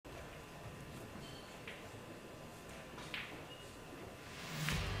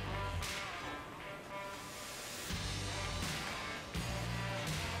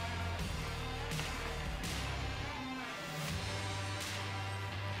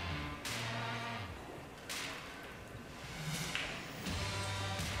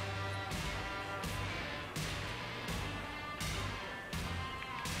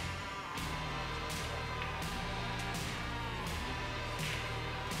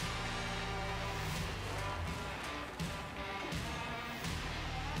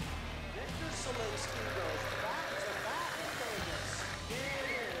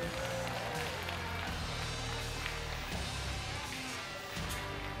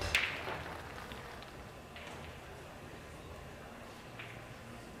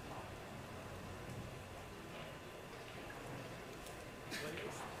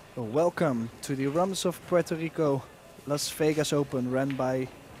Welcome to the Rums of Puerto Rico Las Vegas Open run by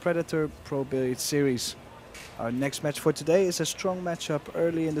Predator Pro Billiard Series. Our next match for today is a strong matchup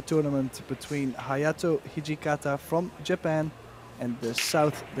early in the tournament between Hayato Hijikata from Japan and the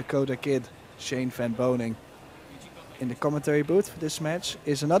South Dakota kid Shane van Boening. In the commentary booth for this match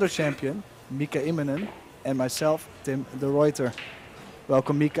is another champion, Mika Immonen, and myself, Tim de Ruyter.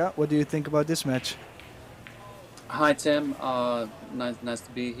 Welcome, Mika. What do you think about this match? Hi Tim, nice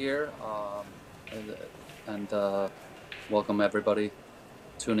to be here, and welcome everybody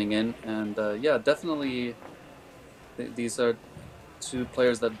tuning in. And yeah, definitely, these are two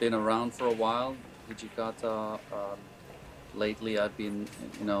players that have been around for a while. Hijikata, lately I've been,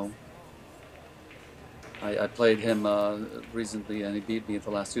 I played him recently, and he beat me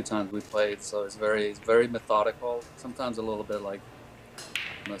the last two times we played. So it's very methodical. Sometimes a little bit like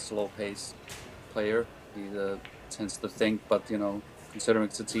a slow pace player. He tends to think, but considering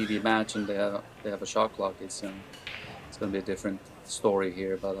it's a TV match and they have a shot clock, it's going to be a different story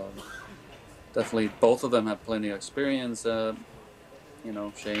here. But definitely, both of them have plenty of experience. Shane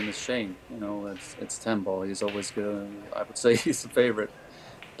is Shane. It's 10 ball. He's always good. I would say he's the favorite,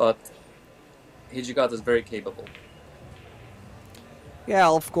 but Hijikata is very capable. Yeah,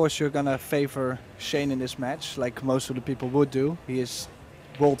 of course you're gonna favor Shane in this match, like most of the people would do. He is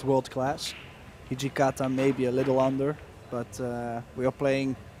world class. Hijikata maybe a little under, but we are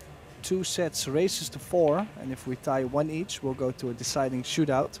playing 2 sets races to 4, and if we tie 1 each, we'll go to a deciding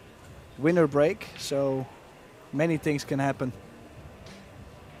shootout. Winner break, so many things can happen.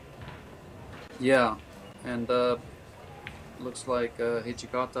 Yeah, and looks like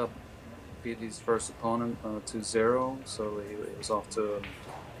Hijikata beat his first opponent 2-0, so he was off to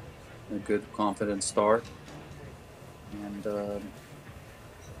a good, confident start. And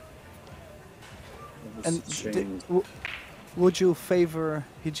would you favor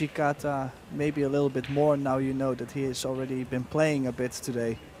Hijikata maybe a little bit more now you know that he has already been playing a bit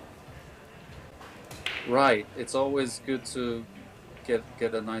today? Right, it's always good to get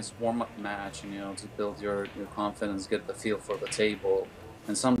a nice warm-up match, and to build your confidence, get the feel for the table.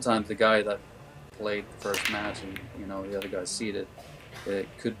 And sometimes the guy that played the first match and the other guy seeded, it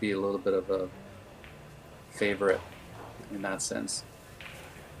could be a little bit of a favorite in that sense.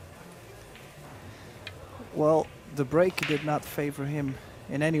 Well, the break did not favor him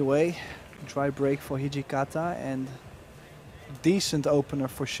in any way. Dry break for Hijikata and decent opener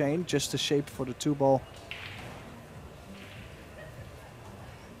for Shane, just the shape for the 2-ball.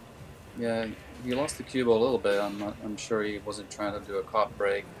 Yeah, he lost the cue ball a little bit. I'm sure he wasn't trying to do a caught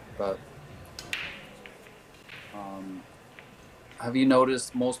break, but have you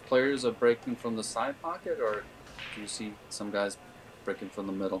noticed most players are breaking from the side pocket, or do you see some guys breaking from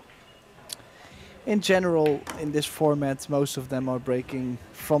the middle? In general, in this format, most of them are breaking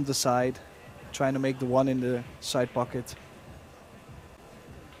from the side, trying to make the 1 in the side pocket.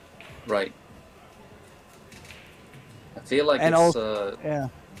 Right. I feel like and it's yeah.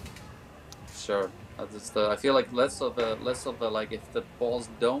 Sure. I feel like less of a like if the balls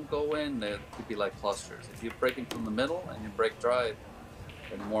don't go in, they could be like clusters. If you're breaking from the middle and you break drive,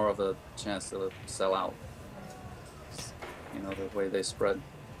 then more of a chance to sell out. The way they spread.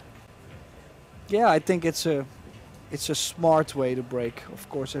 Yeah, I think it's a smart way to break. Of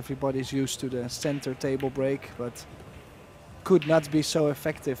course, everybody's used to the center table break, but could not be so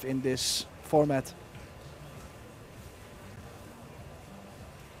effective in this format.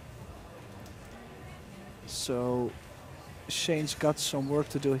 So Shane's got some work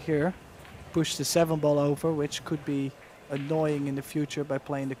to do here. Push the 7-ball over, which could be annoying in the future by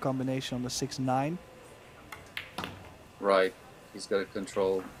playing the combination on the 6-9. Right. He's got to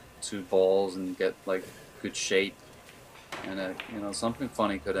control 2 balls and get like good shape, and something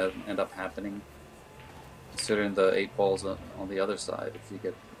funny could end up happening. Considering the 8 balls on the other side, if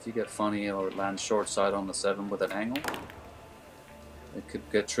you get funny or land short side on the 7 with an angle, it could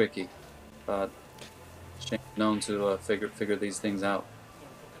get tricky. But Shane's known to figure these things out.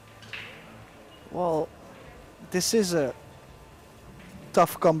 Well, this is a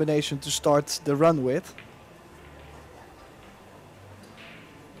tough combination to start the run with.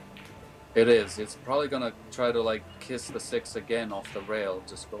 It is. It's probably gonna try to like kiss the 6 again off the rail.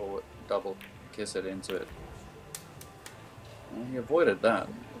 Just go double kiss it into it. Well, he avoided that,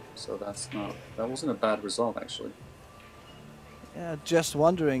 so that wasn't a bad result actually. Yeah, just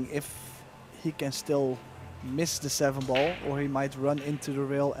wondering if he can still miss the 7-ball, or he might run into the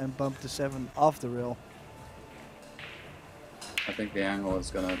rail and bump the 7 off the rail. I think the angle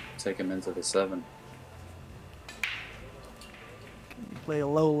is gonna take him into the 7. Play a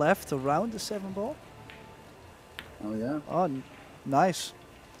low left around the 7-ball. Oh yeah. Oh, nice.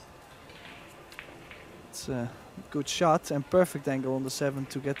 It's a good shot and perfect angle on the 7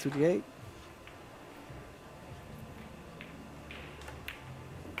 to get to the 8.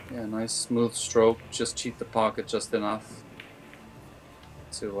 Yeah, nice smooth stroke. Just cheat the pocket just enough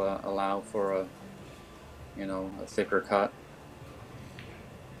to allow for a, you know, a thicker cut.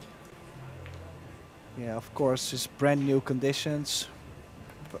 Yeah, of course, it's brand new conditions.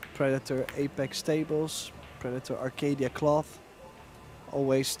 Predator Apex tables, Predator Arcadia Cloth.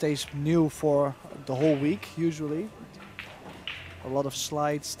 Always stays new for the whole week, usually. A lot of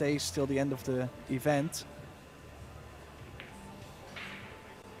slides stays till the end of the event.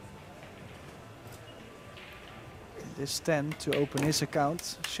 This 10 to open his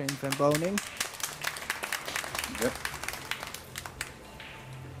account, Shane van Boening. Yep.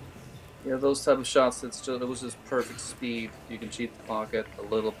 Yeah, those type of shots, it was just perfect speed. You can cheat the pocket a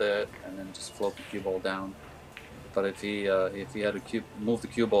little bit and then just float the cue ball down. But if he had to move the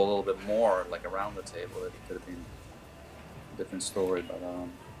cue ball a little bit more, like around the table, it could have been a different story. But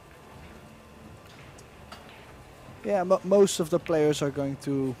yeah, most of the players are going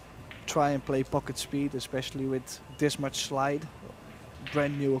to try and play pocket speed, especially with this much slide,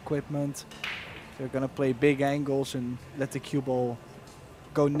 brand new equipment. They're gonna play big angles and let the cue ball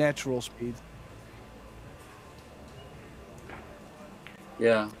go natural speed.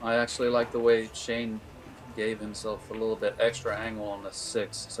 yeah, I actually like the way Shane gave himself a little bit extra angle on the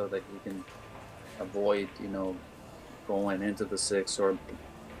 6 so that he can avoid, you know, going into the 6 or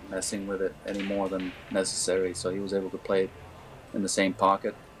messing with it any more than necessary. So he was able to play it in the same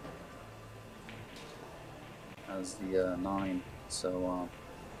pocket as the 9. So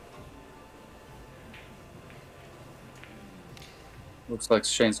looks like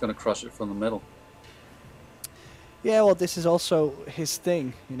Shane's going to crush it from the middle. Yeah, well, this is also his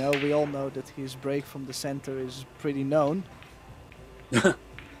thing. You know, we all know that his break from the center is pretty known.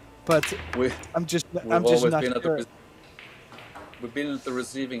 But I'm just not sure. We've been at the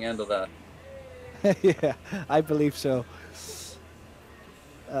receiving end of that. Yeah, I believe so.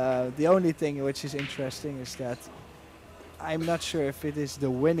 The only thing which is interesting is that I'm not sure if it is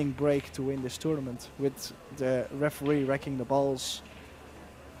the winning break to win this tournament with the referee racking the balls,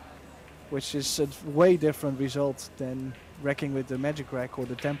 which is a way different result than racking with the magic rack or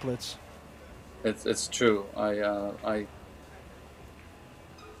the templates. It's true. I've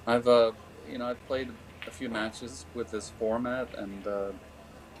you know, I've played a few matches with this format, and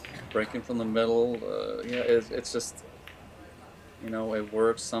breaking from the middle, yeah, it's just, you know, it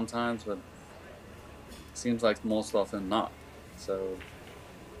works sometimes, but it seems like most often not. So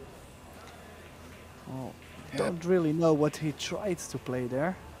well, don't really know what he tried to play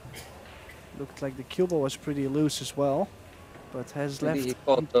there. Looked like the cue ball was pretty loose as well, but has maybe left he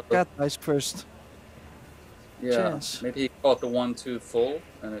caught the Hijikata's first chance. Maybe he caught the 1-2 full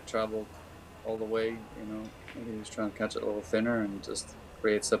and it traveled all the way. You know, maybe he was trying to catch it a little thinner and just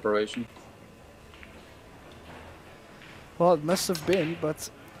create separation. Well, it must have been, but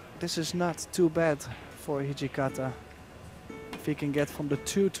this is not too bad for Hijikata. If he can get from the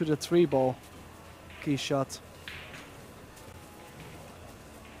 2 to the 3 ball, key shot.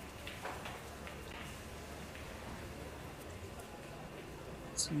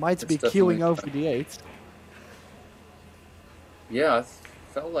 Might be queuing over the 8. Yeah, I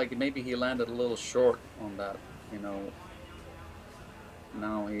felt like maybe he landed a little short on that. You know,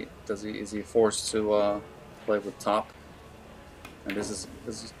 now is he forced to play with top? And this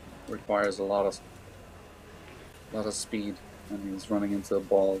requires a lot of speed, and he's running into the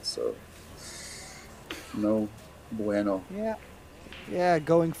ball, so no bueno. Yeah,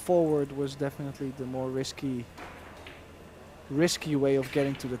 going forward was definitely the more risky way of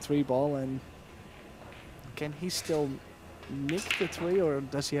getting to the 3 ball. And can he still nick the 3, or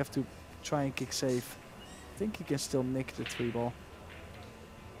does he have to try and kick safe? I think he can still nick the 3 ball.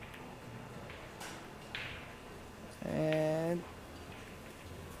 And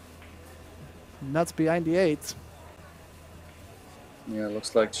not behind the 8. Yeah,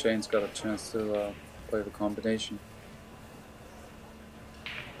 looks like Shane's got a chance to play the combination.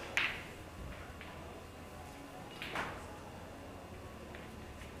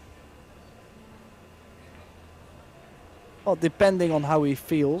 Well, depending on how he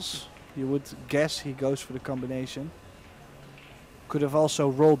feels, you would guess he goes for the combination. Could have also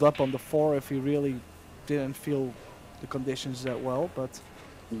rolled up on the 4 if he really didn't feel the conditions that well, but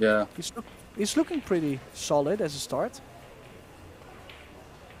yeah, he's looking pretty solid as a start.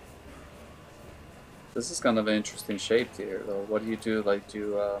 This is kind of an interesting shape here, though. What do you do? Like, do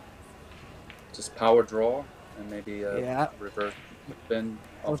you just power draw and maybe reverse spin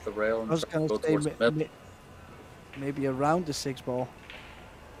off the rail and I was gonna go say towards the middle? maybe around the 6 ball.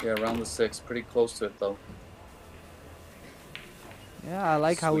 Yeah, around the 6, pretty close to it though. Yeah, I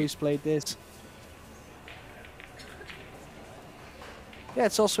like how Sweet. he's played this. Yeah,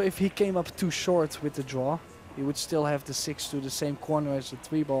 it's also if he came up too short with the draw, he would still have the 6 to the same corner as the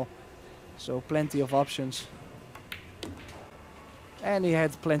 3 ball. So plenty of options. And he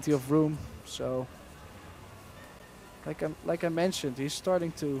had plenty of room, so like I mentioned, he's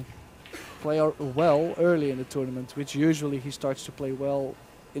starting to play well early in the tournament, which usually he starts to play well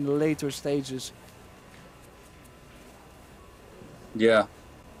in the later stages. Yeah.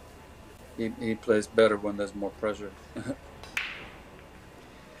 He plays better when there's more pressure.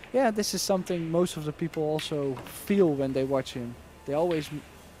 Yeah, this is something most of the people also feel when they watch him. They always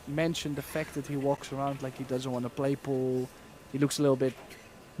mention the fact that he walks around like he doesn't want to play pool. He looks a little bit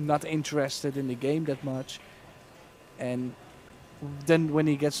not interested in the game that much. And then when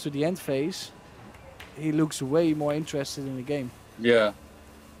he gets to the end phase, he looks way more interested in the game. Yeah.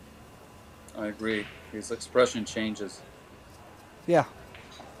 I agree. His expression changes. Yeah.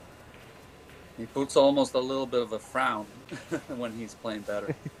 He puts almost a little bit of a frown when he's playing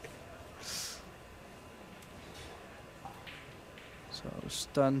better. So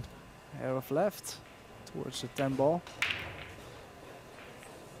stun, air of left towards the 10 ball.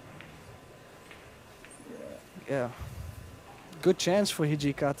 Yeah. Good chance for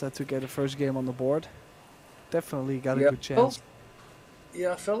Hijikata to get a first game on the board. Definitely got a good chance.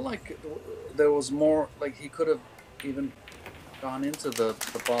 I felt like there was more, like he could have even gone into the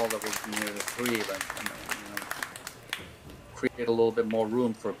ball that was near the 3 and you know, create a little bit more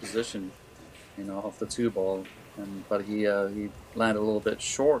room for position, you know, off the 2 ball. But he landed a little bit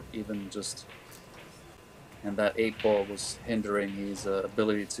short, even just, and that 8 ball was hindering his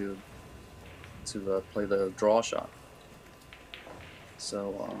ability to play the draw shot.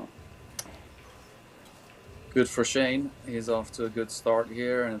 So good for Shane. He's off to a good start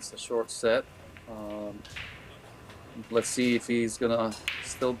here, and it's a short set. Let's see if he's gonna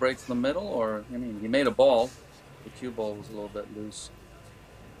still break to the middle, or I mean, he made a ball. The cue ball was a little bit loose.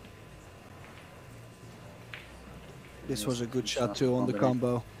 This was a good shot too on the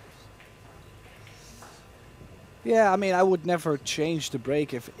combo. Yeah, I mean, I would never change the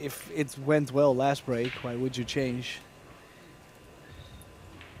break if it went well last break. Why would you change?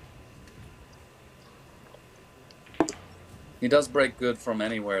 He does break good from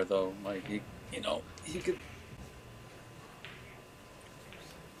anywhere, though. Like he could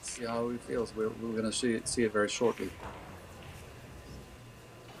see how he feels. We're gonna see it very shortly.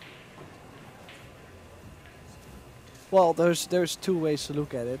 Well, there's two ways to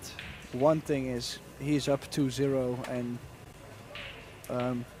look at it. One thing is he's up 2-0, and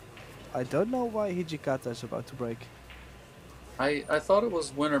I don't know why Hijikata is about to break. I thought it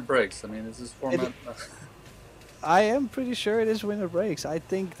was winner breaks. I mean, is this format? I am pretty sure it is winner breaks. I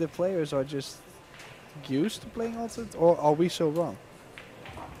think the players are just used to playing alternate, or are we so wrong?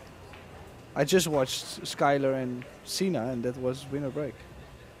 I just watched Skylar and Cena, and that was winner break.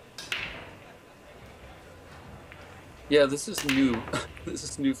 Yeah, this is new. This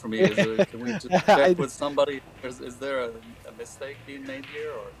is new for me. Can we just check with somebody? Is there a mistake being made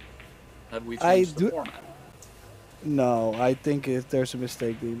here, or have we changed the format? No, I think there's a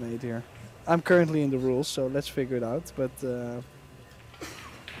mistake being made here. I'm currently in the rules, so let's figure it out. But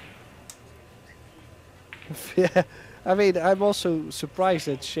yeah, I mean, I'm also surprised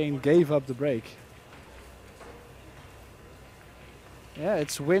that Shane gave up the break. Yeah,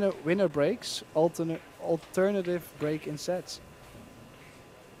 it's winner breaks, alternative break in sets.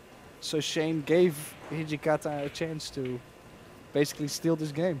 So Shane gave Hijikata a chance to basically steal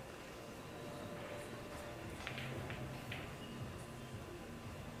this game.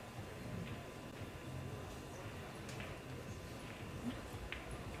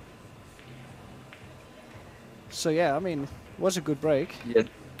 So yeah, I mean, it was a good break. Yeah.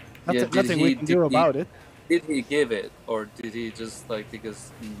 Nothing we can do about it. Did he give it, or did he just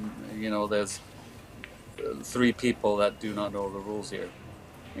because there's 3 people that do not know the rules here,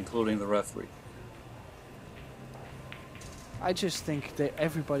 including the referee? I just think that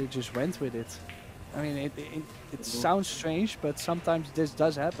everybody just went with it. I mean, it sounds strange, but sometimes this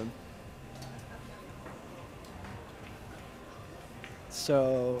does happen.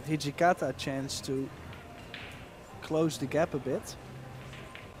 So Hijikata a chance to close the gap a bit.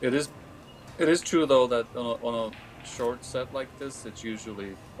 It is true though that on a short set like this, it's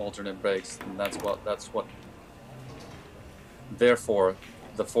usually alternate breaks, and that's what. Therefore,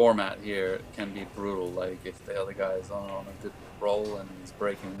 the format here can be brutal. Like if the other guy is on a good roll and he's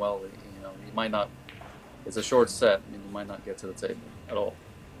breaking well, he might not. It's a short set, and you might not get to the table at all.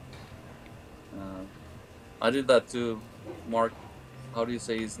 I did that too, Mark. how do you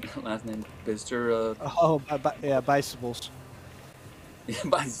say his last name? Mr. Oh, yeah, bicycles. Yeah,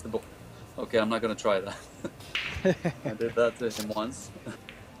 Bicycle. Okay, I'm not gonna try that. I did that to him once.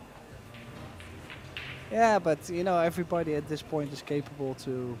 Yeah, but you know, everybody at this point is capable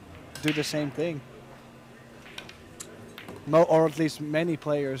to do the same thing. Or at least many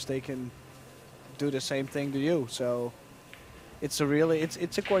players, they can do the same thing to you. So it's a really,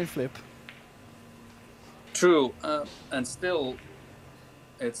 it's a coin flip. True, and still,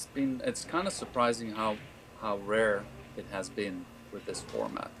 it's kind of surprising how rare it has been with this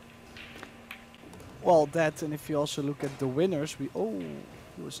format. Well, that, and if you also look at the winners, he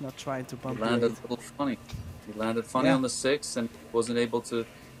was not trying to He bump the landed 8. a little funny. He landed funny Yeah. on the 6 and wasn't able to.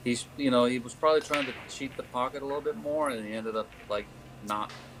 You know, he was probably trying to cheat the pocket a little bit more, and he ended up like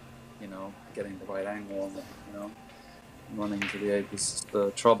not, you know, getting the right angle on the, you know, running into the 8. This is the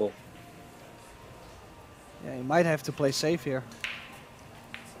trouble. Yeah, he might have to play safe here.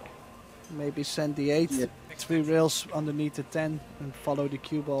 Maybe send the 8, Yeah. 3 rails underneath the 10, and follow the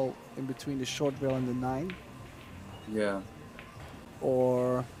cue ball in between the short rail and the 9. Yeah,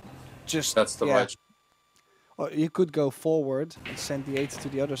 Or just that's the yeah. right. Or you could go forward and send the 8 to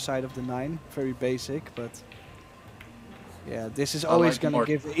the other side of the 9. Very basic, but yeah, this is always like gonna more.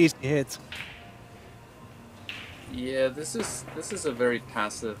 give the easy hit. Yeah, this is a very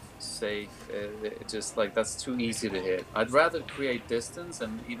passive, safe. It just like that's too easy to hit. I'd rather create distance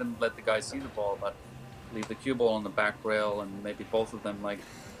and even let the guy see the ball, but leave the cue ball on the back rail and maybe both of them like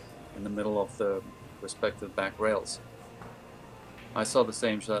in the middle of the respective back rails. I saw the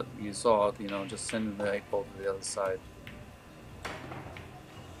same shot you saw. You know, just sending the 8 ball to the other side.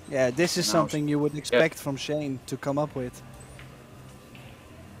 Yeah, this is Now something you would expect from Shane to come up with.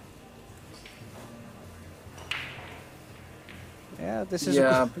 Yeah, this is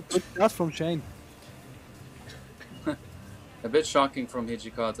a good shot from Shane. A bit shocking from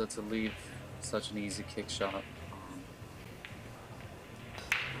Hijikata to leave such an easy kick shot.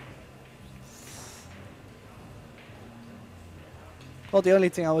 Well, the only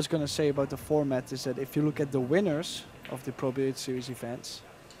thing I was going to say about the format is that if you look at the winners of the Pro Billiard Series events,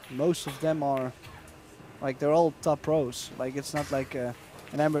 most of them are, like, they're all top pros. Like, it's not like an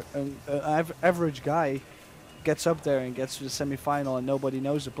average guy gets up there and gets to the semi-final and nobody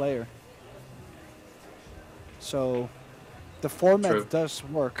knows the player. So the format does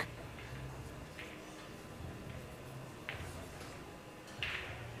work.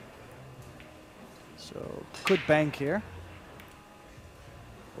 So could bank here.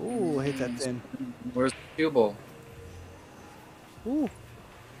 Ooh, hit that in. Where's the cue ball? Ooh.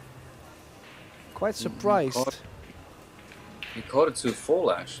 Quite surprised. He caught it too full,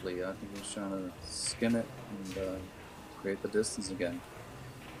 actually. I think he was trying to skin it and create the distance again.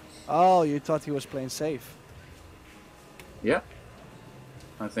 Oh, you thought he was playing safe? Yeah,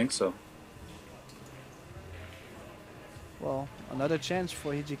 I think so. Well, another chance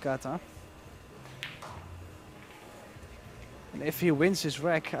for Hijikata. And if he wins his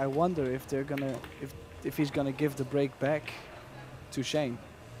rack, I wonder if they're gonna, if he's gonna give the break back to Shane.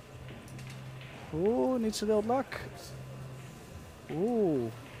 Ooh, needs a little luck. Ooh.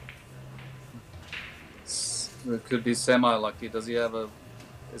 It could be semi-lucky. Does he have a...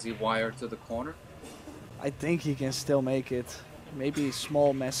 Is he wired to the corner? I think he can still make it. Maybe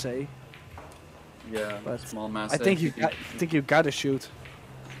small messe. Yeah, but small mass. I think you gotta shoot.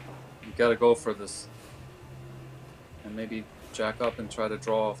 You gotta go for this. And maybe jack up and try to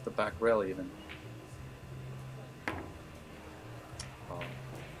draw off the back rail even. Oh,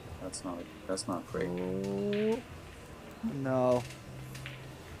 that's not great. Ooh. No.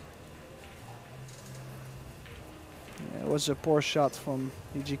 Yeah, it was a poor shot from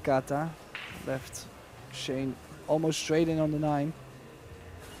Hijikata. Left Shane almost straight in on the 9.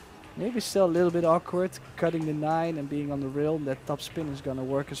 Maybe still a little bit awkward, cutting the 9 and being on the rail. That top spin is gonna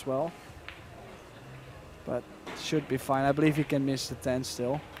work as well. But should be fine. I believe he can miss the 10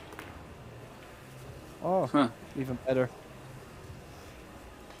 still. Oh, even better.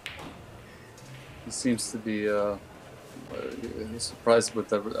 He seems to be surprised with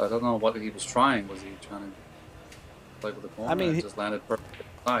the... I don't know what he was trying. Was he trying to play with the corner? I mean, he just landed perfectly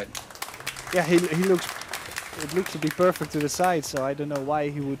side. Yeah, he looks... It looks to be perfect to the side, so I don't know why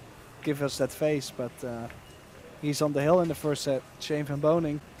he would give us that face, but he's on the hill in the first set, Shane van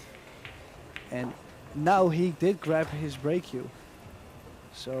Boening. And now he did grab his break cue.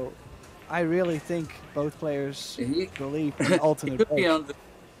 So I really think both players believe in alternate could break. be on the,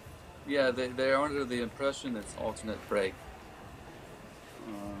 yeah, they are under the impression it's alternate break.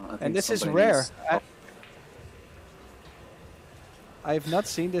 And this is rare. I've not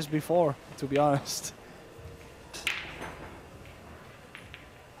seen this before, to be honest.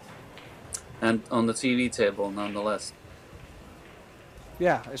 And on the TV table, nonetheless.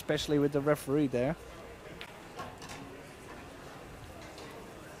 Yeah, especially with the referee there.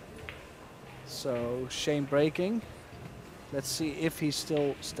 So Shane breaking. Let's see if he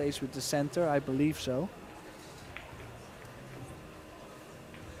still stays with the center. I believe so.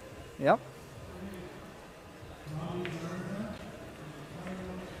 Yep.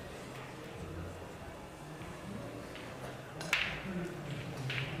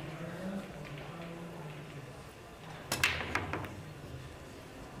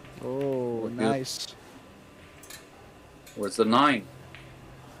 Oh, nice. Where's the 9?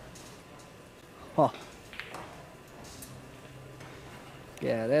 Huh.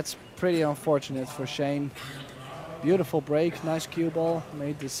 Yeah, that's pretty unfortunate for Shane. Beautiful break, nice cue ball.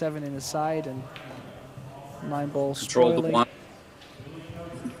 Made the 7 in the side and 9 ball Control the spoiling. 1.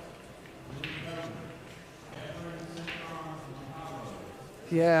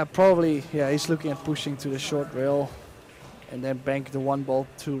 Yeah, probably. Yeah, he's looking at pushing to the short rail and then bank the 1 ball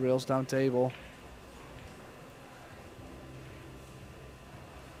 2 rails down table.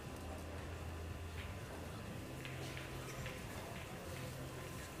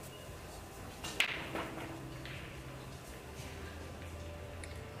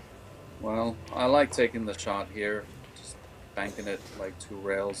 Well, I like taking the shot here, just banking it like 2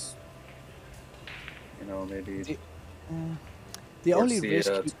 rails. You know, maybe. The only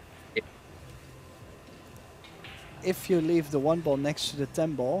risk, if you leave the 1 ball next to the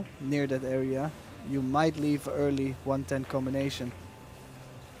 10 ball near that area, you might leave early 1-10 combination.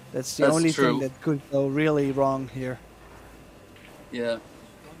 That's the only thing that could go really wrong here. Yeah.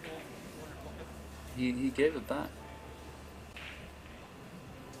 He gave it back.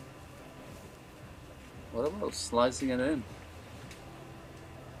 What about slicing it in?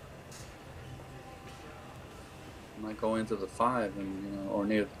 Might go into the 5 and, you know, or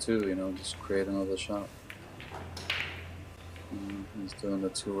near the 2, you know, just create another shot. He's doing the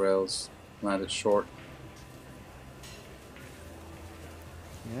 2 rails, landed short.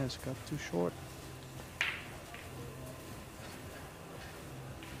 Yeah, it's got too short.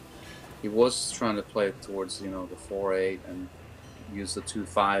 He was trying to play it towards, you know, the 4-8 and use the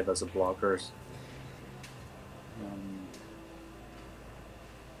 2-5 as a blockers.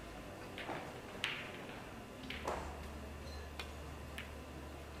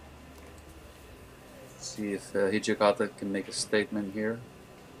 See if Hijikata can make a statement here.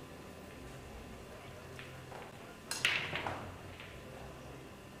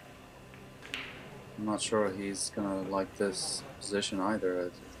 I'm not sure he's gonna like this position either.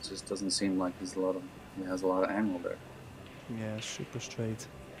 It just doesn't seem like he has a lot of angle there. Yeah, super straight.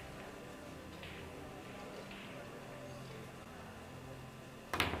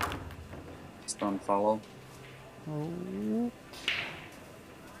 Stun follow. Oh.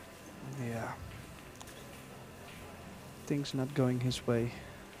 Yeah. Things not going his way.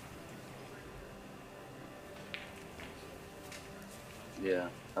 Yeah,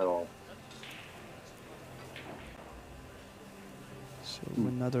 at all. So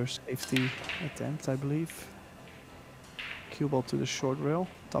another safety attempt, I believe. Cue ball to the short rail,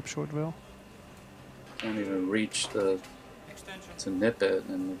 top short rail. Can't even reach to nip it,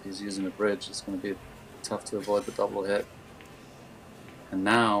 and if he's using a bridge, it's going to be tough to avoid the double hit. And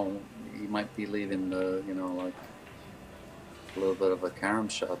now he might be leaving the, you know, like a little bit of a carom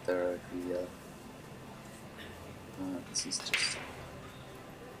shot there. If he, this is just.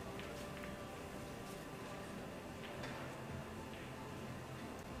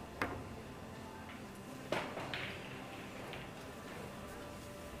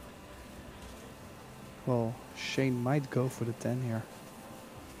 Well, Shane might go for the 10 here.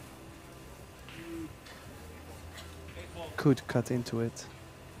 Could cut into it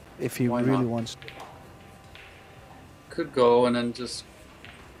if he really wants to. Could go and then just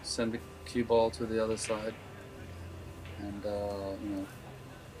send the cue ball to the other side. And, you know.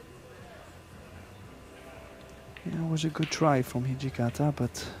 Yeah, it was a good try from Hijikata,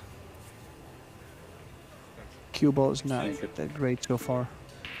 but cue ball is not that great so far.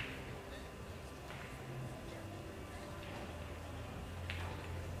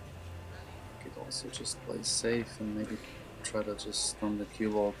 Could also just play safe and maybe try to just stun the cue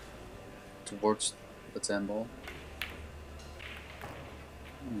ball towards the 10 ball.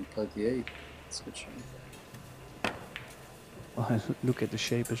 And play the 8. That's a good shot. Well, look at the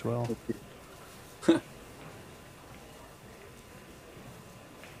shape as well.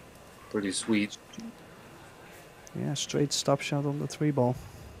 Pretty sweet. Yeah, straight stop shot on the 3 ball.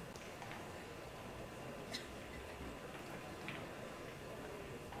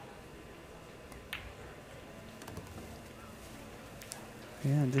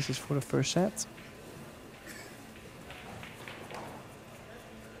 Yeah, and this is for the first set.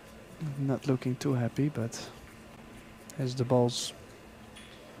 Not looking too happy, but has the balls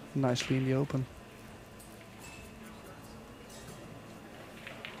nicely in the open.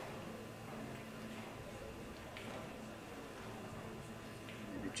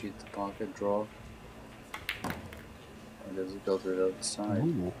 Maybe cheat the pocket draw. Or does it go to the other side?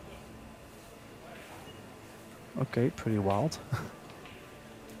 Ooh. Okay, pretty wild.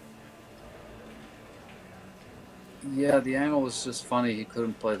 Yeah, the angle was just funny. He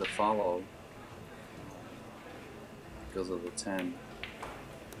couldn't play the follow because of the 10.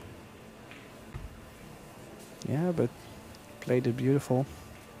 Yeah, but played it beautiful.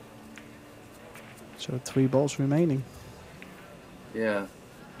 So 3 balls remaining. Yeah,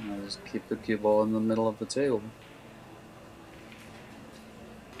 just keep the cue ball in the middle of the table.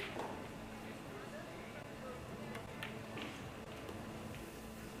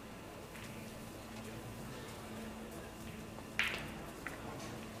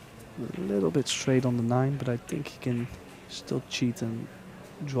 A little bit straight on the 9, but I think he can still cheat and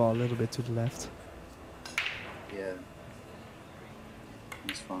draw a little bit to the left. Yeah,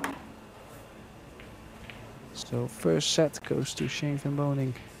 he's fine. So first set goes to Shane van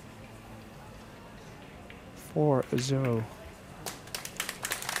Boening. 4-0.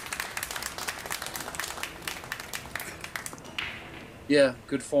 Yeah,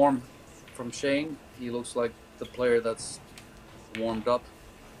 good form from Shane. He looks like the player that's warmed up.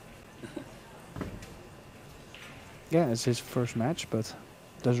 Yeah, it's his first match, but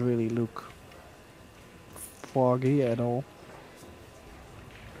doesn't really look foggy at all.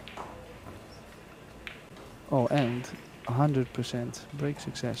 Oh, and 100% break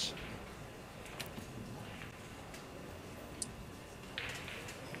success.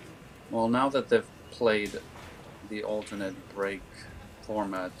 Well, now that they've played the alternate break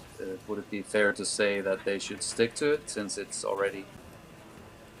format, would it be fair to say that they should stick to it since it's already,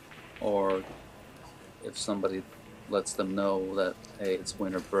 or if somebody lets them know that, hey, it's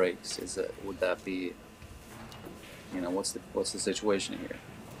winner breaks, would that be, what's the situation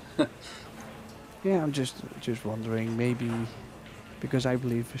here? Yeah, I'm just wondering, maybe because I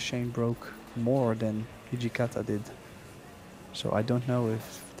believe Shane broke more than Hijikata did. So I don't know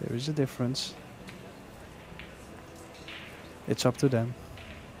if there is a difference. It's up to them.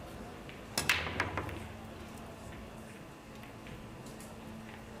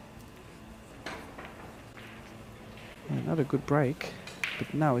 Another good break,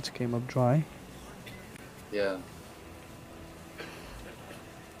 but now it came up dry. Yeah.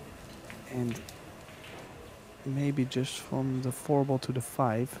 And maybe just from the 4 ball to the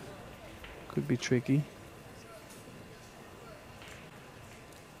 5 could be tricky.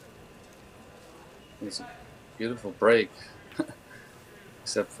 It's a beautiful break,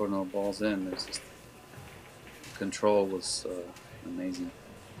 except for no balls in. There's just control was amazing.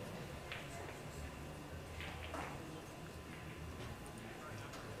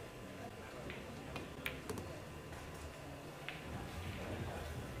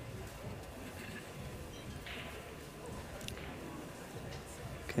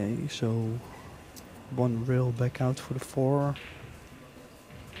 Okay, so 1 rail back out for the 4.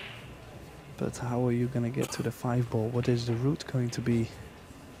 But how are you gonna get to the 5 ball? What is the route going to be?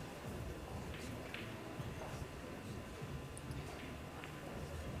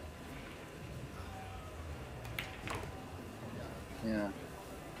 Yeah.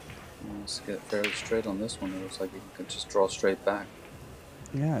 Let's get fairly straight on this one. It looks like he could just draw straight back.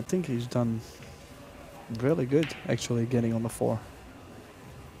 Yeah, I think he's done really good actually getting on the 4.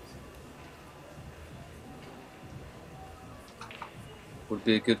 Would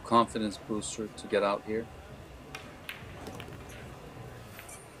be a good confidence booster to get out here.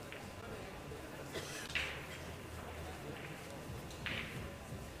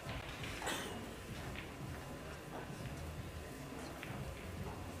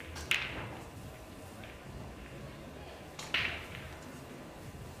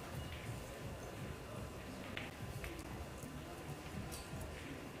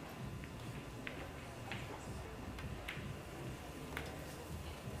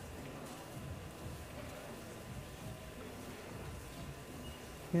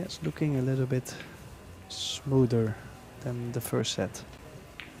 Yeah, it's looking a little bit smoother than the first set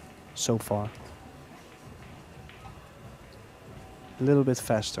so far. A little bit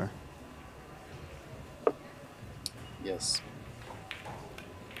faster. Yes.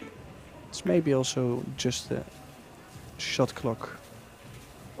 It's maybe also just the shot clock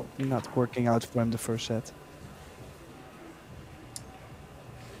not working out for him the first set.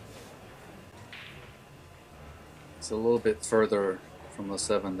 It's a little bit further from the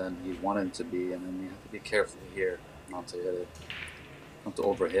 7 than he wanted to be, and then you have to be careful here not to hit it, not to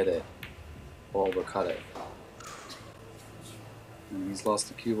overhit it or overcut it. And he's lost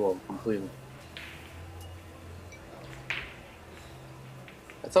the cue ball completely.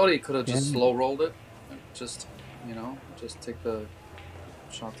 I thought he could have just slow rolled it, and just, you know, just take the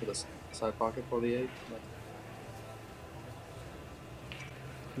shot to the side pocket for the 8. But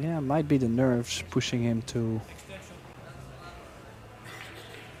yeah, might be the nerves pushing him to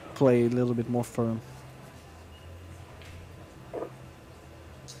play a little bit more firm.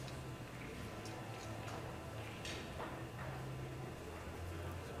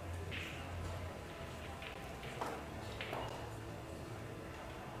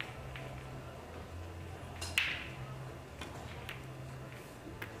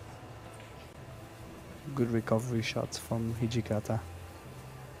 Good recovery shot from Hijikata.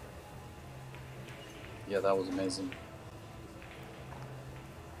 yeah, that was amazing.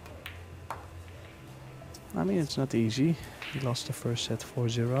 I mean, it's not easy. He lost the first set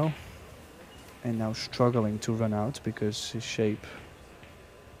 4-0. And now struggling to run out because his shape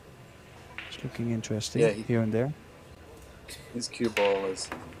is looking interesting here and there. His cue ball is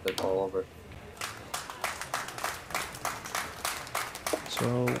a bit all over.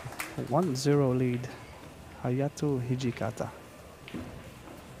 So 1-0 lead. Hayato Hijikata.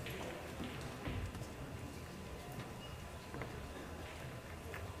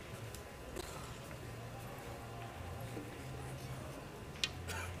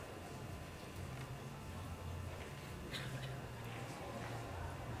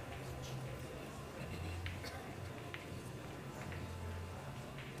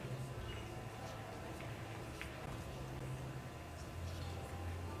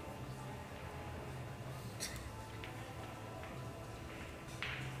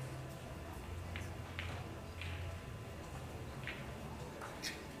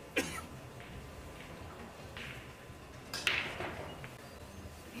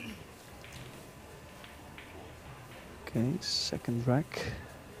 Okay, second rack.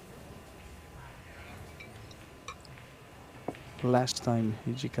 Last time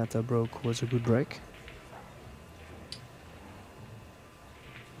Hijikata broke was a good break.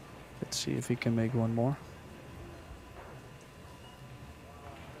 Let's see if he can make one more.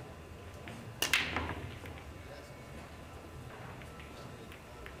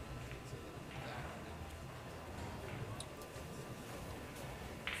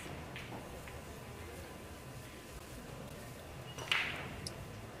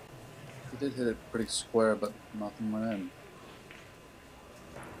 He did hit it pretty square, but nothing went in.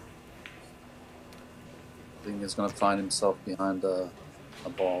 I think he's going to find himself behind a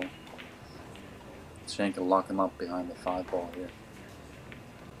ball. Shane can lock him up behind the 5 ball here.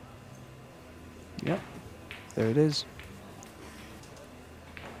 Yep, there it is.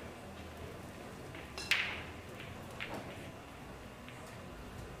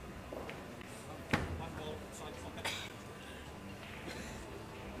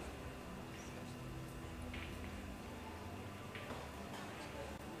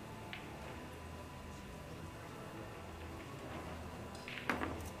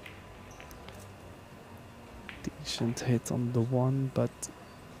 Decent hit on the 1, but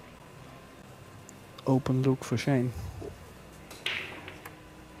open look for Shane.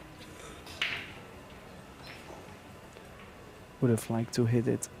 Would have liked to hit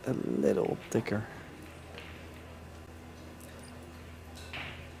it a little thicker.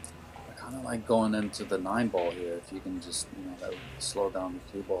 I kind of like going into the 9 ball here. If you can just, you know, that would slow down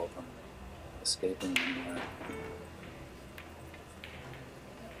the cue ball from escaping anywhere.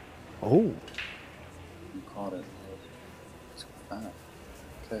 Oh, You caught it. It's bad.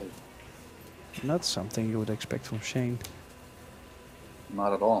 Okay. not something you would expect from Shane.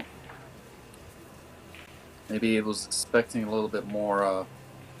 Not at all. Maybe he was expecting a little bit more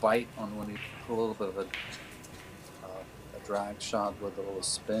bite on when he put a little bit of a drag shot with a little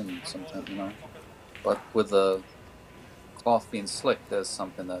spin sometimes, you know. But with the cloth being slick, there's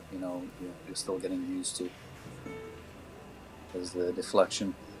something that, you know, you're still getting used to. There's the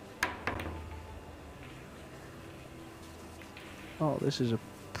deflection. Oh, this is a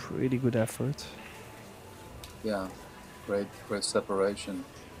pretty good effort. Yeah, great separation.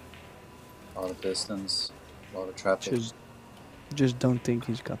 A lot of distance, a lot of traffic. Just don't think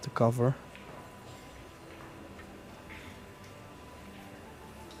he's got the cover.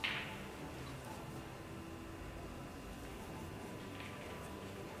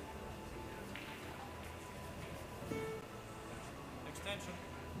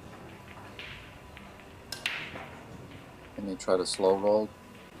 And you try to slow roll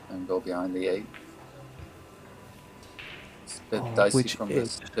and go behind the 8. bit dicey which from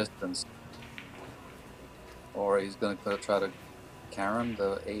is this distance. Or he's going to try to carom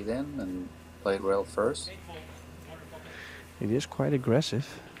the 8 in and play rail first. it is quite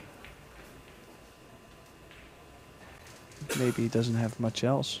aggressive. Maybe he doesn't have much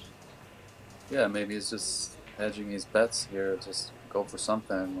else. Yeah, maybe he's just hedging his bets here. Just go for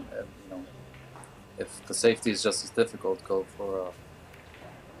something. You know, if the safety is just as difficult, go for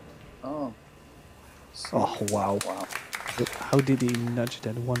oh. Oh, wow. Wow. How did he nudge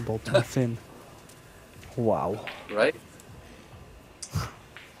that one ball too thin? Wow. Right?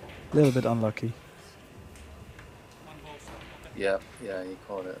 A little bit unlucky. Yeah, he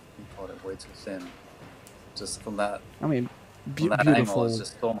caught it. He caught it way too thin. Just from that, I mean, from that beautiful. angle, it's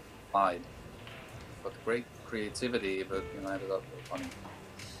just so much wide. But great creativity, but you know, ended up really funny.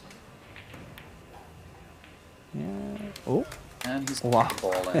 Yeah. Oh. And he's Wow. the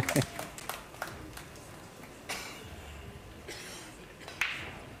ball in.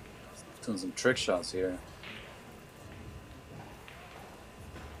 Doing some trick shots here.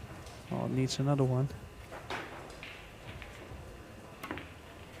 Oh, it needs another one.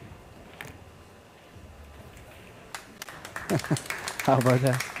 How about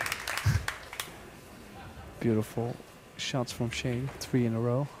that? Beautiful shots from Shane, 3 in a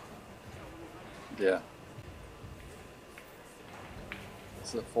row. Yeah.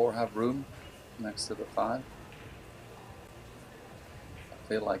 Does the 4 have room next to the 5? I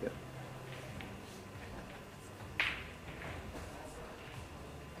feel like it.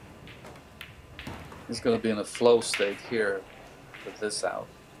 He's going to be in a flow state here with this out.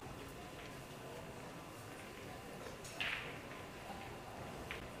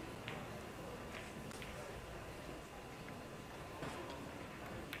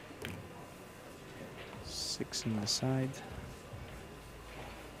 Six in the side.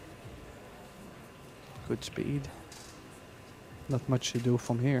 Good speed. Not much to do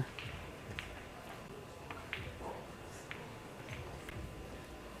from here.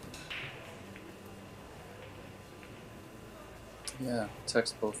 Yeah,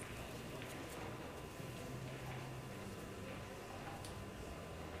 textbook.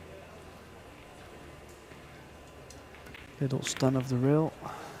 Little stun of the rail.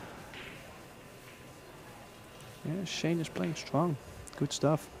 Yeah, Shane is playing strong. Good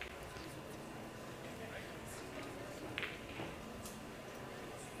stuff.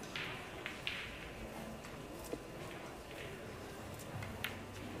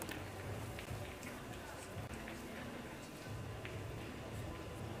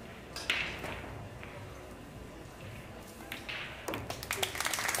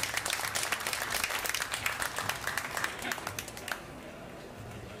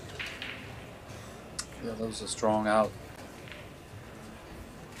 Yeah, that was a strong out.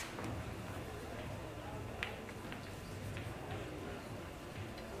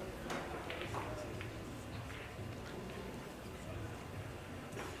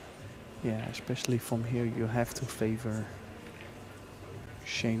 Yeah, especially from here you have to favor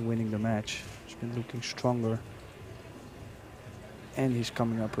Shane winning the match. He's been looking stronger. And he's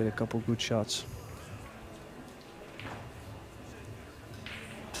coming up with a couple good shots.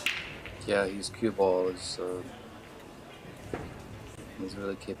 Yeah, his cue ball is he's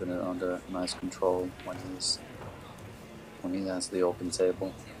really keeping it under nice control when he has the open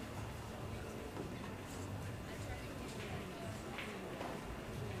table.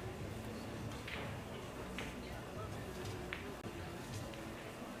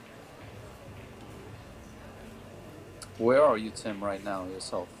 Where are you, Tim, right now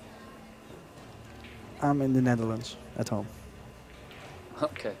yourself? I'm in the Netherlands at home.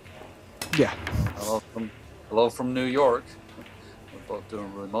 Okay. Yeah. Hello from New York. We're both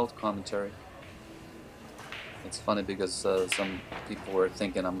doing remote commentary. It's funny because some people were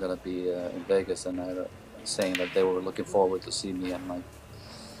thinking I'm gonna be in Vegas and saying that they were looking forward to see me. I'm like,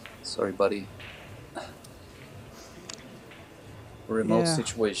 sorry, buddy. Remote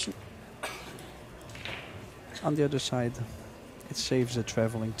situation. On the other side, it saves the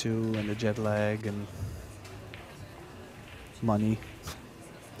traveling too and the jet lag and money.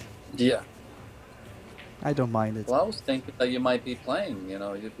 Yeah. I don't mind it. Well, I was thinking that you might be playing. You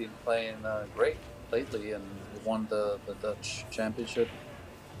know, you've been playing great lately, and you won the Dutch championship.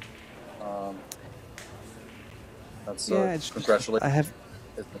 That's yeah, it's congratulations. I have.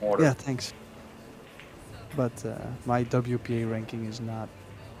 It's in order. Yeah, thanks. But my WPA ranking is not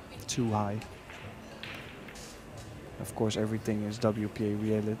too high. Of course, everything is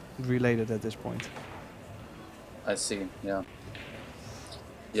WPA related at this point. I see. Yeah.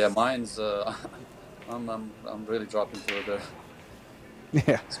 Yeah, mine's. I'm really dropping to it there.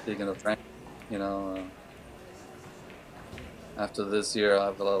 Yeah. Speaking of rank, you know, After this year, I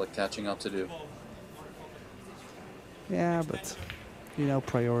have a lot of catching up to do. Yeah, but you know,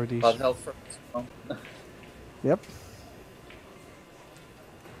 priorities. But health first. You know? Yep.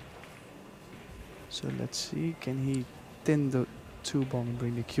 So let's see, can he tin the 2 ball and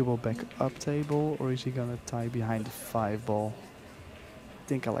bring the cue ball back up table, or is he gonna tie behind the 5 ball? I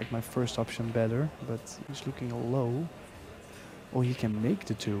think I like my first option better, but he's looking low. Oh, he can make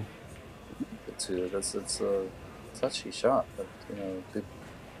the 2. The 2. It's a touchy shot, but you know, it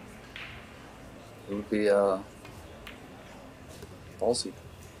would be ballsy.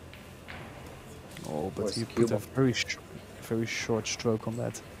 Oh, but Where's he the cue put a ball? very short stroke on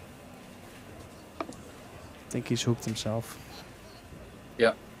that. I think he's hooked himself.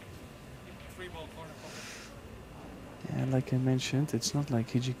 Yeah. And like I mentioned, it's not like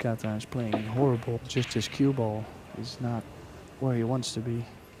Hijikata is playing horrible, just his cue ball is not where he wants to be.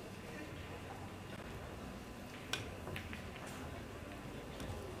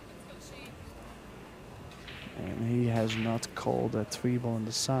 And he has not called that 3 ball on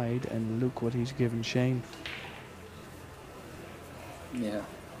the side, and look what he's given Shane. Yeah.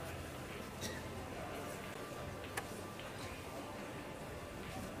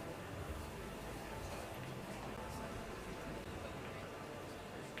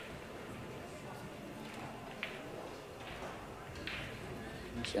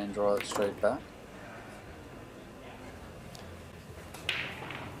 And draw it straight back.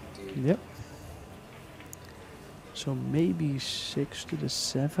 Yep. So maybe 6 to the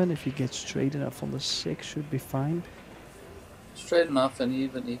 7. If he gets straight enough on the 6, should be fine. Straight enough, and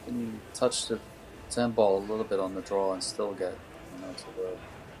even he can touch the 10 ball a little bit on the draw and still get, you know, to the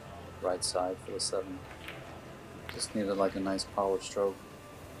right side for the 7. Just needed like a nice power stroke.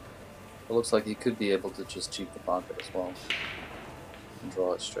 It looks like he could be able to just cheat the pocket as well and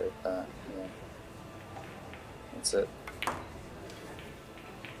draw it straight back. Yeah, that's it.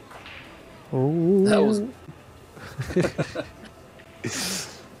 Oh, That was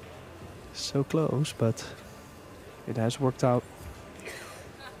so close, but it has worked out.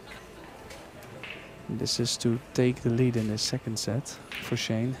 This is to take the lead in the second set for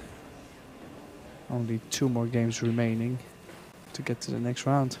Shane. Only 2 more games remaining to get to the next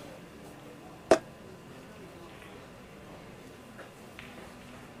round.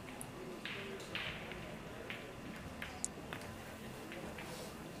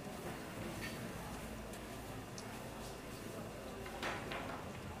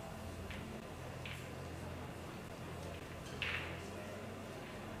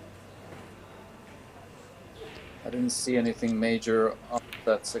 I didn't see anything major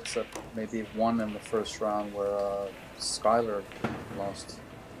upsets except maybe one in the first round where Skylar lost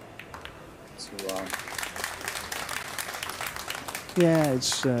to. Yeah,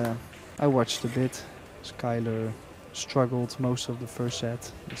 it's. I watched a bit. Skylar struggled most of the first set.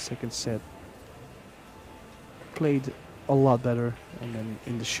 The second set played a lot better, and then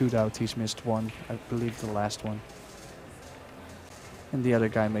in the shootout he's missed 1. I believe the last one. And the other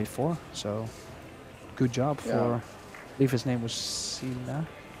guy made 4. So good job for. I believe his name was Sina.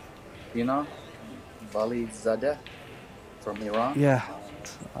 Sina Balizadeh from Iran. Yeah.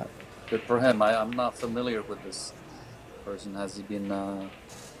 Good for him. I'm not familiar with this person. Has he been?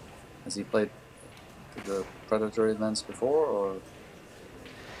 Has he played the Predator events before, or?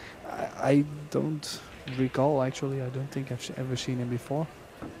 I don't recall actually. I don't think I've ever seen him before.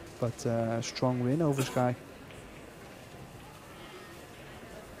 But strong win over Sky.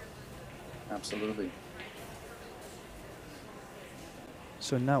 Absolutely.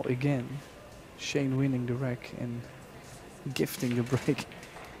 So now again, Shane winning the rack and gifting the break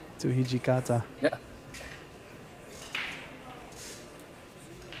to Hijikata. Yeah.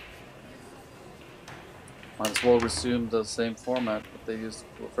 Might as well resume the same format that they used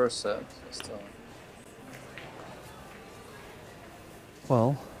for the first set. Just,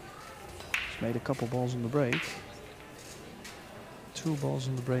 Well, he's made a couple balls on the break. 2 balls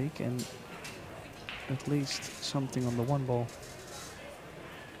on the break and at least something on the 1 ball.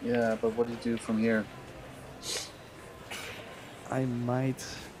 yeah, but what do you do from here? I might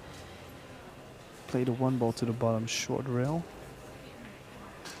play the 1 ball to the bottom short rail.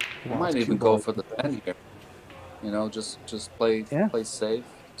 You might even go for the 10 here. You know, just play safe,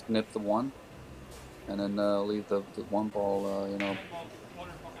 snip the 1, and then leave the 1 ball. You know,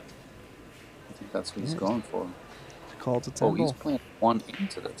 I think that's what he's going for. Call the 10 ball. He's playing 1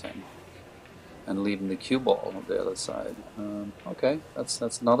 into the 10 and leaving the cue ball on the other side. Okay,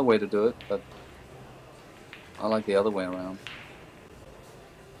 that's another way to do it, but I like the other way around.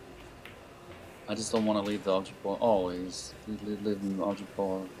 I just don't want to leave the object ball. Oh, he's leaving the object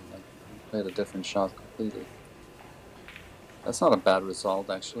ball. Like, he played a different shot completely. That's not a bad result,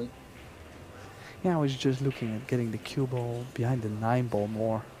 actually. Yeah, I was just looking at getting the cue ball behind the 9 ball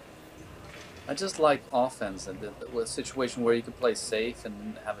more. I just like offense and the situation where you can play safe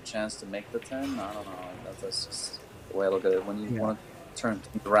and have a chance to make the 10. I don't know. That's just the way I look at it. When you want to turn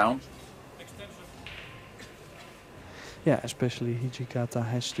things around. Yeah, especially Hijikata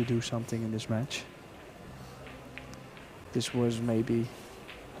has to do something in this match. This was maybe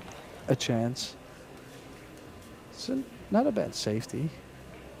a chance. It's not a bad safety.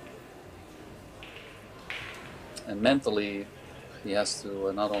 And mentally, he has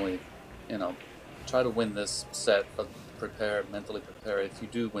to not only, you know, try to win this set, but mentally prepare. If you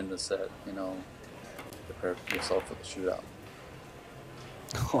do win the set, you know, prepare yourself for the shootout.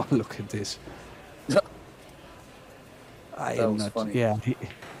 Oh, look at this. I That am was not. funny. Yeah,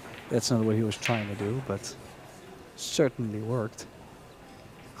 that's not what he was trying to do, but certainly worked.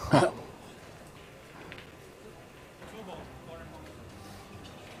 That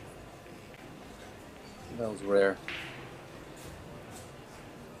was rare.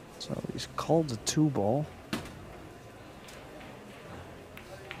 So he's called the 2 ball.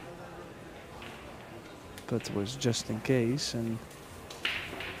 But it was just in case, and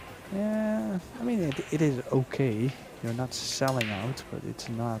yeah, I mean it is okay. You're not selling out, but it's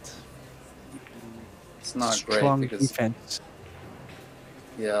not. It's not strong great because defense.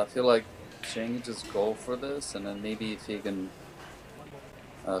 yeah, I feel like Shane can just go for this, and then maybe if he can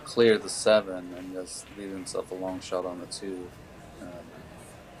clear the 7 and just leave himself a long shot on the 2,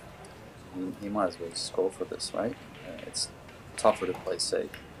 he might as well just go for this, right? It's tougher to play safe.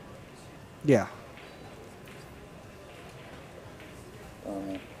 Yeah.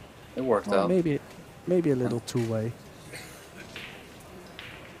 It worked out. Maybe a little two-way.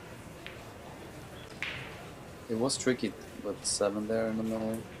 It was tricky with 7 there in the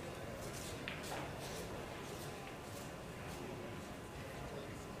middle.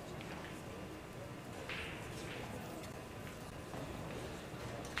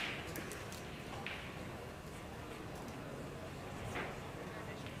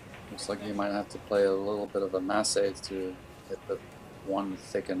 Looks like he might have to play a little bit of a mass save to get the 1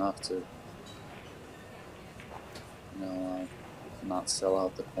 thick enough to, you know, not sell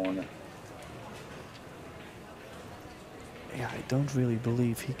out the corner. Yeah, I don't really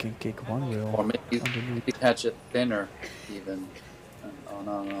believe he can kick 1 rail. Or maybe catch it thinner even. And, oh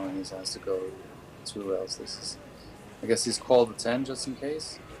no, he has to go 2 rails. This is, I guess he's called the 10 just in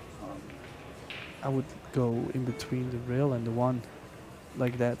case. I would go in between the rail and the 1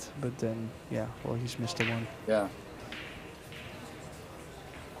 like that, but then yeah, well, he's missed the 1. Yeah.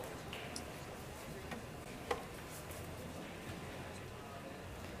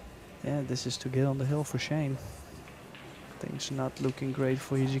 Yeah, this is to get on the hill for Shane. Things not looking great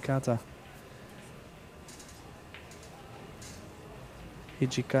for Hijikata.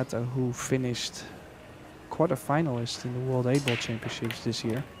 Hijikata, who finished quarterfinalist in the World 8-Ball Championships this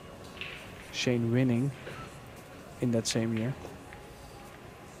year. Shane winning in that same year.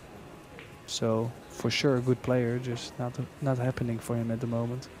 So for sure a good player, just not happening for him at the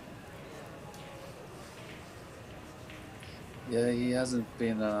moment. Yeah, he hasn't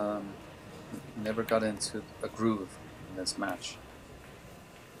been, never got into a groove in this match.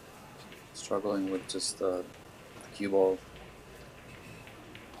 Struggling with just the cue ball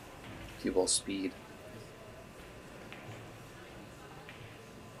speed.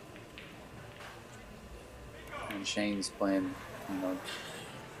 And Shane's playing, you know,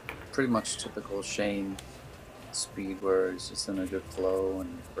 pretty much typical Shane speed where he's just in a good flow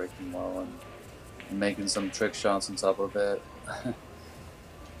and breaking well and making some trick shots on top of it.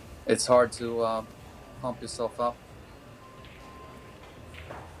 It's hard to pump yourself up.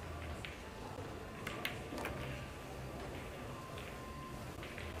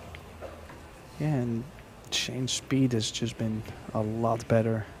 Yeah, and Shane's speed has just been a lot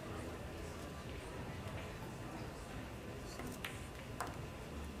better.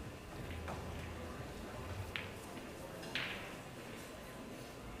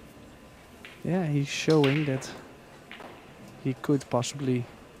 Yeah, he's showing that he could possibly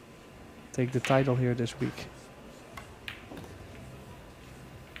take the title here this week.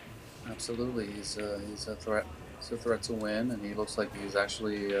 Absolutely, he's a threat. He's a threat to win, and he looks like he's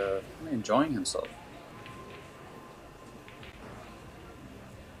actually enjoying himself.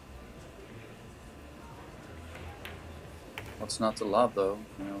 What's not to love, though?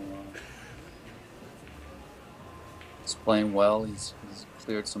 You know, he's playing well. He's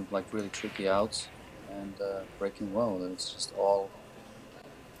cleared some really tricky outs and breaking well. It's just all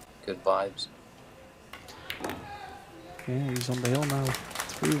good vibes. Yeah, he's on the hill now.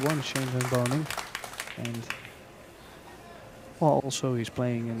 3-1 Shane van Boening. And Well, also he's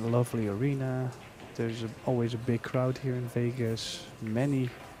playing in a lovely arena. There's always a big crowd here in Vegas.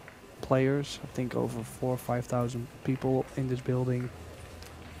 Many players, I think over 4,000 or 5,000 people in this building.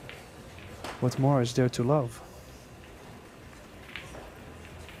 What more is there to love?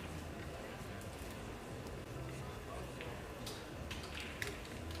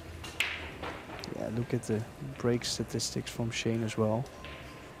 Yeah, look at the break statistics from Shane as well.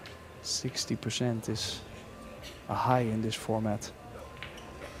 60% is a high in this format.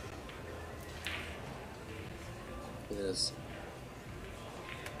 It is.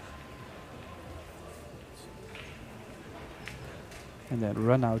 And then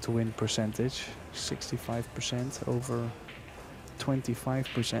run out to win percentage, 65% over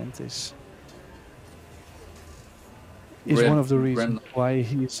 25% is one of the reasons why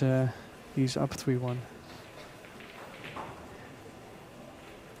he's up 3-1.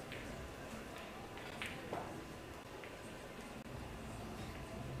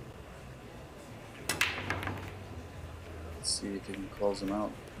 Let's see if he can close him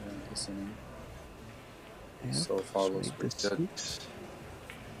out. Yeah, listening. Yep, So far looks pretty good.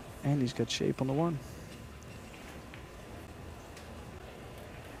 And he's got shape on the 1.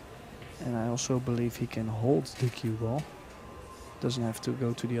 And I also believe he can hold the cue ball. Doesn't have to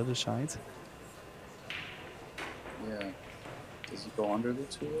go to the other side. Yeah. Does he go under the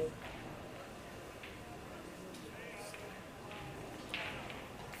 2-0?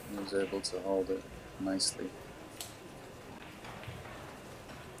 He was able to hold it nicely.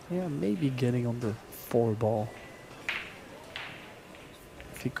 Yeah, maybe getting on the 4 ball.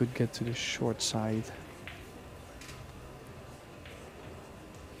 If he could get to the short side.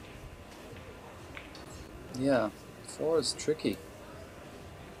 Yeah, 4 is tricky.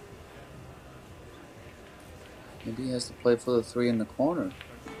 Maybe he has to play for the 3 in the corner.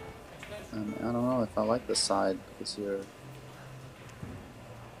 I don't know if I like the side because you're...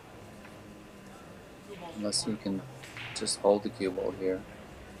 Unless he can just hold the cue ball here.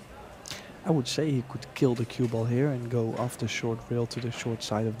 I would say he could kill the cue ball here and go off the short rail to the short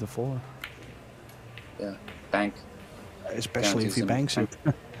side of the 4. Yeah, bank. Especially if he banks it.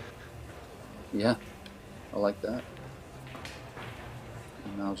 Yeah, I like that.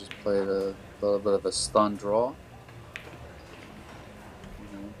 And I'll just play a little bit of a stun draw.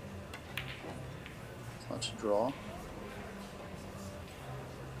 Touch draw.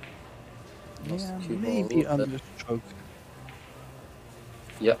 Yeah, maybe understroke.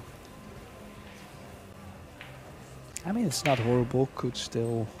 Yep. I mean, it's not horrible. Could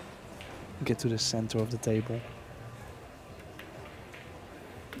still get to the center of the table.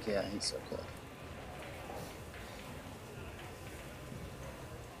 Yeah, he's okay.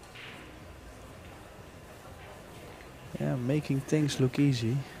 Yeah, making things look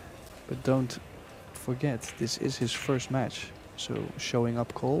easy. But don't forget, this is his first match. So showing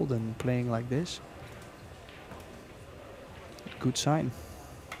up cold and playing like this, good sign.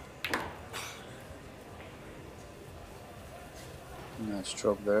 Nice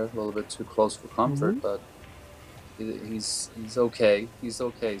stroke there, a little bit too close for comfort, but he's okay. He's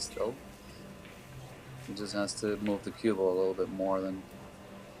okay still. He just has to move the cue ball a little bit more than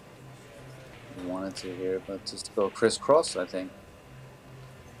he wanted to here, but just go crisscross, I think.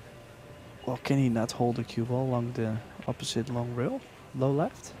 Well, can he not hold the cue ball along the opposite long rail, low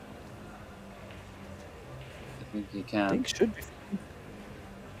left? I think he can. I think should be.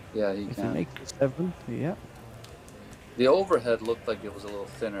 Yeah, he if can. If he makes the 7, yeah. The overhead looked like it was a little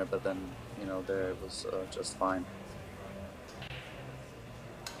thinner, but then, you know, there it was just fine.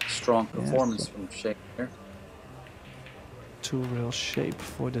 Strong performance from Shane here. 2 rail shape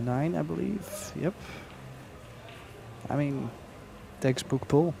for the 9, I believe. Yep. I mean, textbook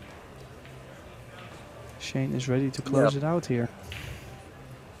pull. Shane is ready to close it out here.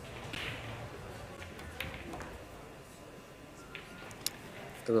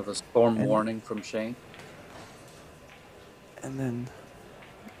 Bit of a storm warning from Shane. And then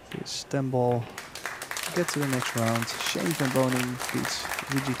this stem ball get to the next round. Shane van Boening beats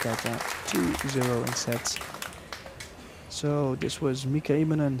Hijikata 2-0 in sets. So this was Mika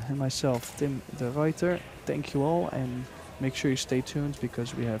Immonen and myself, Tim the Reuter. Thank you all, and make sure you stay tuned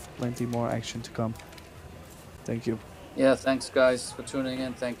because we have plenty more action to come. Thank you. Yeah, thanks guys for tuning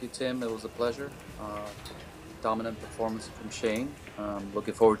in. Thank you, Tim. It was a pleasure. Dominant performance from Shane.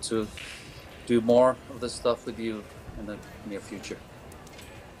 Looking forward to do more of this stuff with you in the near future.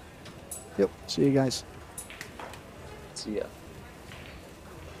 Yep. See you guys. See ya.